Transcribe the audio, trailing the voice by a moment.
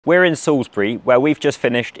We're in Salisbury, where we've just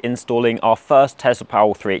finished installing our first Tesla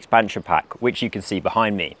Powerwall 3 expansion pack, which you can see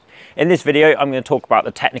behind me. In this video, I'm going to talk about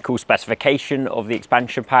the technical specification of the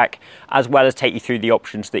expansion pack, as well as take you through the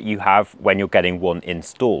options that you have when you're getting one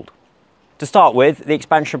installed. To start with, the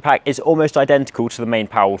expansion pack is almost identical to the main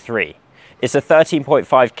Powerwall 3. It's a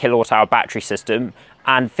 13.5 kilowatt hour battery system,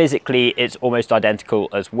 and physically it's almost identical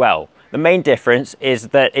as well. The main difference is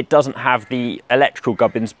that it doesn't have the electrical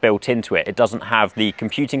gubbins built into it. It doesn't have the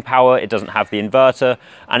computing power, it doesn't have the inverter,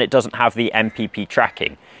 and it doesn't have the MPP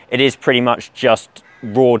tracking. It is pretty much just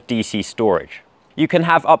raw DC storage. You can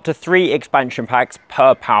have up to 3 expansion packs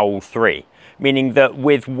per Powerwall 3, meaning that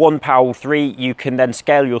with one Powerwall 3, you can then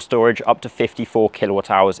scale your storage up to 54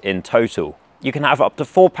 kilowatt hours in total. You can have up to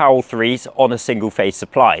 4 Powerwall 3s on a single phase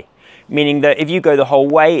supply, meaning that if you go the whole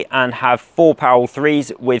way and have 4 Powerwall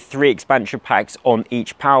 3s with 3 expansion packs on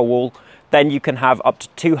each Powerwall, then you can have up to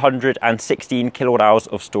 216 kilowatt hours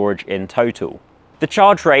of storage in total. The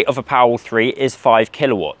charge rate of a Powerwall 3 is 5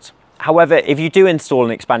 kilowatts. However, if you do install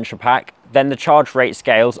an expansion pack, then the charge rate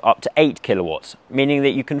scales up to 8 kilowatts, meaning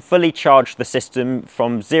that you can fully charge the system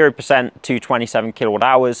from 0% to 27 kilowatt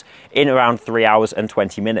hours in around 3 hours and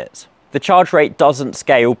 20 minutes. The charge rate doesn't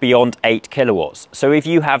scale beyond 8 kilowatts. So if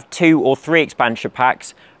you have 2 or 3 expansion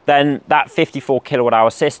packs, then that 54 kilowatt hour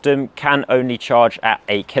system can only charge at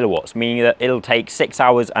 8 kilowatts, meaning that it'll take 6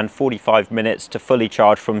 hours and 45 minutes to fully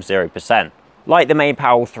charge from 0%. Like the main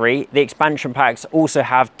Powerwall 3, the expansion packs also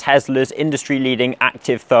have Tesla's industry-leading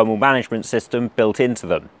active thermal management system built into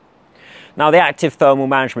them. Now, the active thermal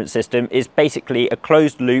management system is basically a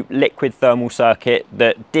closed-loop liquid thermal circuit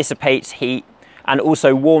that dissipates heat and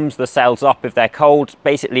also warms the cells up if they're cold.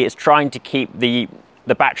 Basically, it's trying to keep the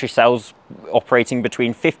battery cells operating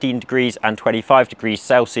between 15 degrees and 25 degrees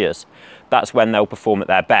Celsius. That's when they'll perform at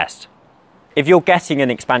their best. If you're getting an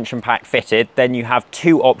expansion pack fitted, then you have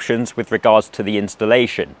 2 options with regards to the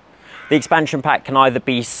installation. The expansion pack can either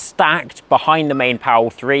be stacked behind the main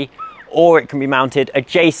Powerwall 3, or it can be mounted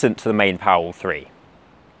adjacent to the main Powerwall 3.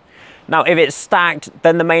 Now, if it's stacked,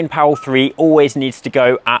 then the main Powerwall 3 always needs to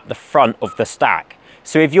go at the front of the stack.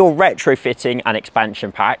 So if you're retrofitting an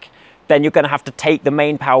expansion pack, then you're going to have to take the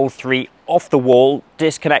main Powerwall 3 off the wall,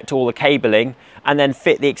 disconnect all the cabling, and then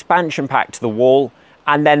fit the expansion pack to the wall,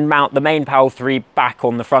 and then mount the main Powerwall 3 back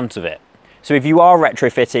on the front of it. So if you are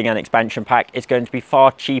retrofitting an expansion pack, it's going to be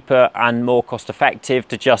far cheaper and more cost effective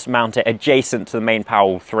to just mount it adjacent to the main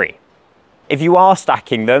Powerwall 3. If you are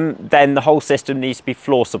stacking them, then the whole system needs to be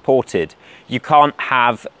floor supported. You can't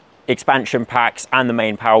have expansion packs and the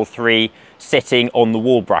main Powerwall 3 sitting on the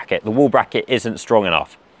wall bracket. The wall bracket isn't strong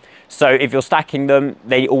enough. So if you're stacking them,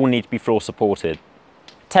 they all need to be floor supported.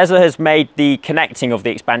 Tesla has made the connecting of the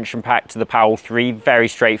expansion pack to the Powerwall 3 very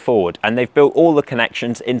straightforward, and they've built all the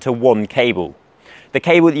connections into one cable. The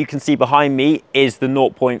cable that you can see behind me is the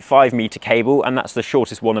 0.5 meter cable, and that's the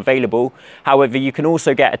shortest one available. However, you can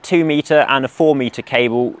also get a 2 meter and a 4 meter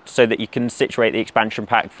cable so that you can situate the expansion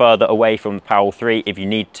pack further away from the Powerwall 3 if you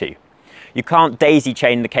need to. You can't daisy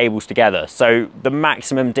chain the cables together, so the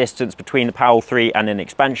maximum distance between the Powerwall 3 and an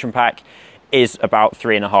expansion pack is about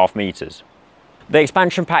 3.5 meters. The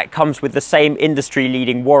expansion pack comes with the same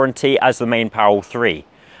industry-leading warranty as the main Powerwall 3,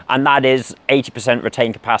 and that is 80%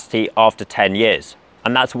 retained capacity after 10 years.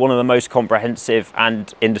 And that's one of the most comprehensive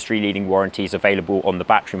and industry-leading warranties available on the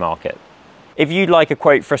battery market. If you'd like a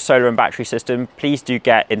quote for a solar and battery system, please do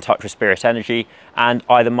get in touch with Spirit Energy, and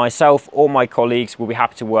either myself or my colleagues will be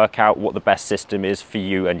happy to work out what the best system is for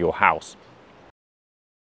you and your house.